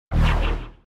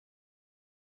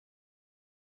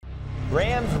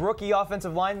Rams rookie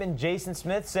offensive lineman Jason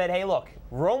Smith said, hey, look,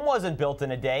 Rome wasn't built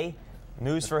in a day.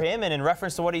 News for him, and in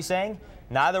reference to what he's saying,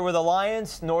 neither were the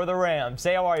Lions nor the Rams.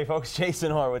 Say, how are you, folks?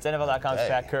 Jason Horowitz, NFL.com's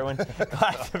Pat Kirwan.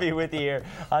 Glad to be with you here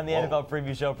on the NFL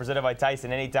Preview Show presented by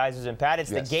Tyson Anytizers. And Pat, it's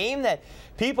the game that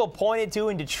people pointed to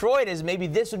in Detroit as maybe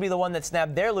this would be the one that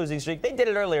snapped their losing streak. They did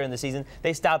it earlier in the season.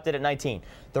 They stopped it at 19.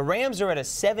 The Rams are at a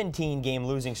 17-game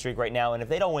losing streak right now, and if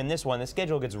they don't win this one, the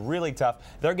schedule gets really tough.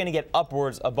 They're going to get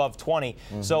upwards above 20.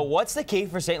 So what's the key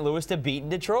for St. Louis to beat in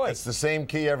Detroit? It's the same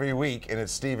key every week, and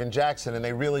it's Steven Jackson, and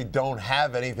they really don't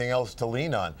have anything else to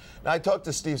lean on. Now, I talked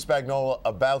to Steve Spagnuolo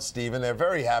about Steven. They're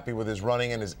very happy with his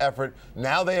running and his effort.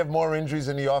 Now they have more injuries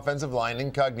in the offensive line.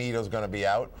 Incognito's going to be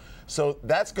out. So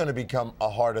that's going to become a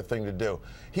harder thing to do.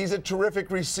 He's a terrific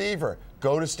receiver.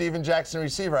 Go to Steven Jackson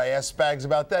receiver. I asked Spags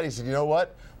about that. He said, you know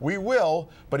what? We will,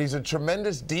 but he's a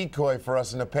tremendous decoy for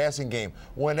us in the passing game.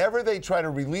 Whenever they try to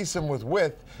release him with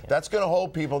width, that's going to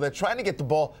hold people. They're trying to get the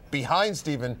ball behind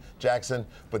Steven Jackson,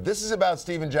 but this is about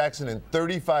Steven Jackson in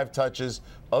 35 touches.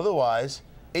 Otherwise,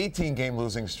 18-game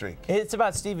losing streak. It's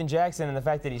about Steven Jackson and the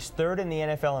fact that he's third in the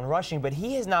NFL in rushing, but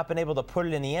he has not been able to put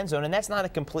it in the end zone, and that's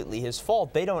not completely his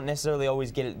fault. They don't necessarily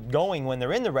always get it going when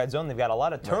they're in the red zone. They've got a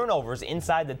lot of turnovers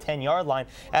inside the 10-yard line.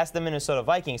 Ask the Minnesota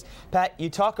Vikings. Pat, you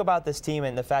talk about this team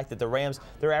and the fact that the Rams,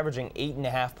 they're averaging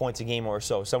 8.5 points a game or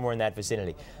so, somewhere in that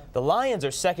vicinity. The Lions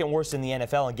are second worst in the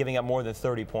NFL and giving up more than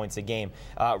 30 points a game,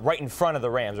 right in front of the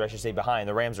Rams, or I should say behind.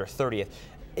 The Rams are 30th.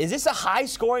 Is this a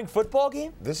high-scoring football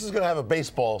game? This is going to have a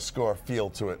baseball score feel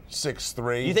to it,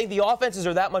 6-3. You think the offenses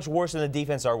are that much worse than the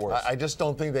defense are worse? I just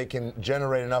don't think they can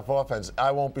generate enough offense.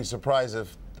 I won't be surprised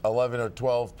if 11 or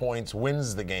 12 points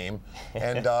wins the game.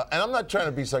 And I'm not trying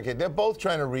to be sarcastic. They're both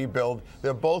trying to rebuild.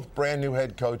 They're both brand-new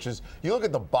head coaches. You look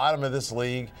at the bottom of this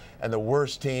league and the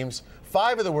worst teams.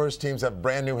 5 of the worst teams have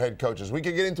brand new head coaches. We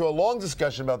could get into a long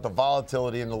discussion about the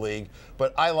volatility in the league,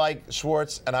 but I like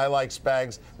Schwartz and I like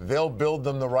Spags. They'll build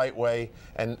them the right way,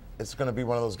 and it's going to be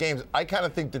one of those games. I kind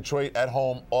of think Detroit at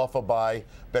home, off a bye,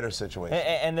 better situation.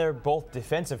 And they're both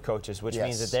defensive coaches, which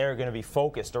means that they're going to be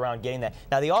focused around getting that.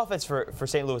 Now, the offense for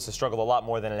St. Louis has struggled a lot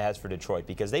more than it has for Detroit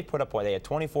because they put up, they had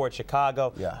 24 at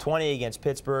Chicago, 20 against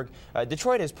Pittsburgh.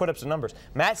 Detroit has put up some numbers.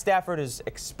 Matt Stafford is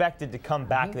expected to come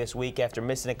back this week after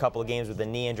missing a couple of games with a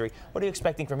knee injury. What are you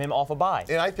expecting from him off a bye?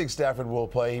 And I think Stafford will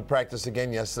play. He practiced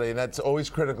again yesterday, and that's always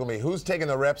critical to me. Who's taking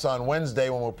the reps on Wednesday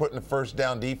when we're putting the first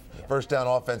down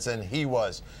offense in? He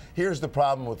was. Here's the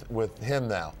problem with him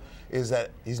now, is that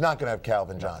he's not going to have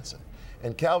Calvin Johnson.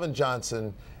 And Calvin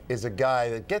Johnson is a guy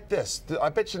that, get this, I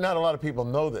bet you not a lot of people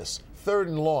know this, 3rd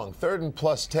and long, 3rd and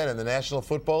plus 10 in the National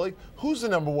Football League. Who's the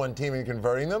 #1 team in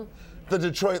converting them? The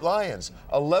Detroit Lions,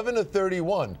 11 to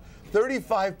 31.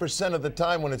 35% of the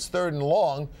time when it's 3rd and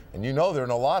long, and you know there are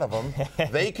a lot of them,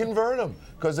 they convert them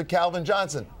because of Calvin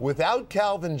Johnson. Without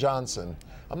Calvin Johnson,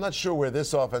 I'm not sure where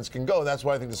this offense can go. That's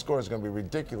why I think the score is going to be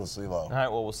ridiculously low. All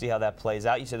right, well, we'll see how that plays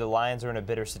out. You said the Lions are in a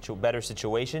better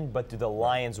situation, but do the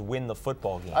Lions win the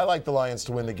football game? I like the Lions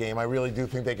to win the game. I really do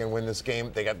think they can win this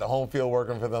game. They got the home field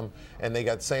working for them, and they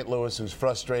got St. Louis, who's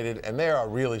frustrated, and they are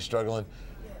really struggling.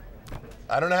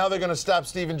 I don't know how they're going to stop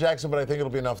Steven Jackson, but I think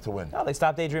it'll be enough to win. No, they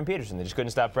stopped Adrian Peterson. They just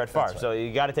couldn't stop Brett Favre. Right. So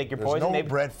you got to take your poison. There's no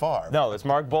Brett Favre. No, it's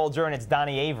Mark Bolger and it's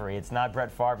Donnie Avery. It's not Brett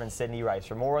Favre and Sidney Rice.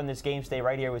 For more on this game, stay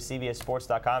right here with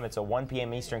CBSSports.com. It's a 1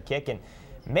 p.m. Eastern kick, and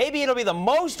maybe it'll be the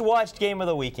most watched game of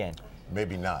the weekend.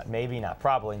 Maybe not. Maybe not.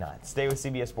 Probably not. Stay with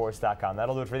CBSSports.com.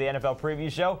 That'll do it for the NFL Preview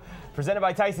Show. Presented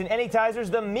by Tyson Anytizers,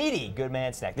 the meaty Good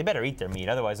Man Snack. They better eat their meat,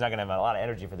 otherwise they're not going to have a lot of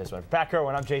energy for this one. For Pat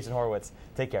Kirwan, I'm Jason Horowitz.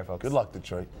 Take care, folks. Good luck,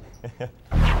 Detroit.